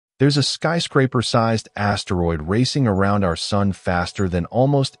There's a skyscraper-sized asteroid racing around our sun faster than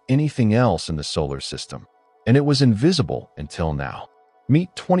almost anything else in the solar system, and it was invisible until now.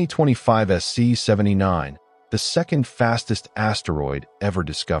 Meet 2025 SC79, the second fastest asteroid ever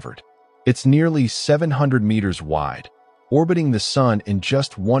discovered. It's nearly 700 meters wide, orbiting the Sun in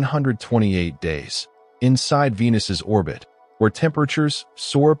just 128 days, inside Venus's orbit, where temperatures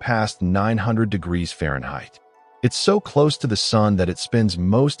soar past 900 degrees Fahrenheit. It's so close to the Sun that it spends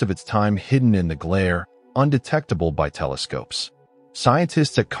most of its time hidden in the glare, undetectable by telescopes.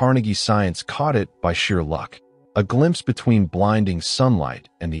 Scientists at Carnegie Science caught it by sheer luck, a glimpse between blinding sunlight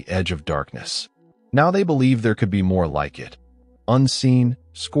and the edge of darkness. Now they believe there could be more like it, unseen,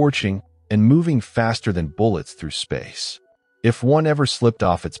 scorching, and moving faster than bullets through space. If one ever slipped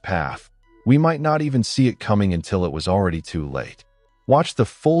off its path, we might not even see it coming until it was already too late. Watch the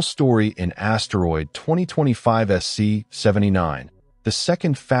full story in Asteroid 2025 SC79, the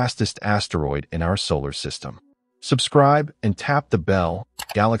second fastest asteroid in our solar system. Subscribe and tap the bell,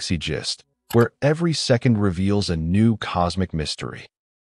 GalaxyGist, where every second reveals a new cosmic mystery.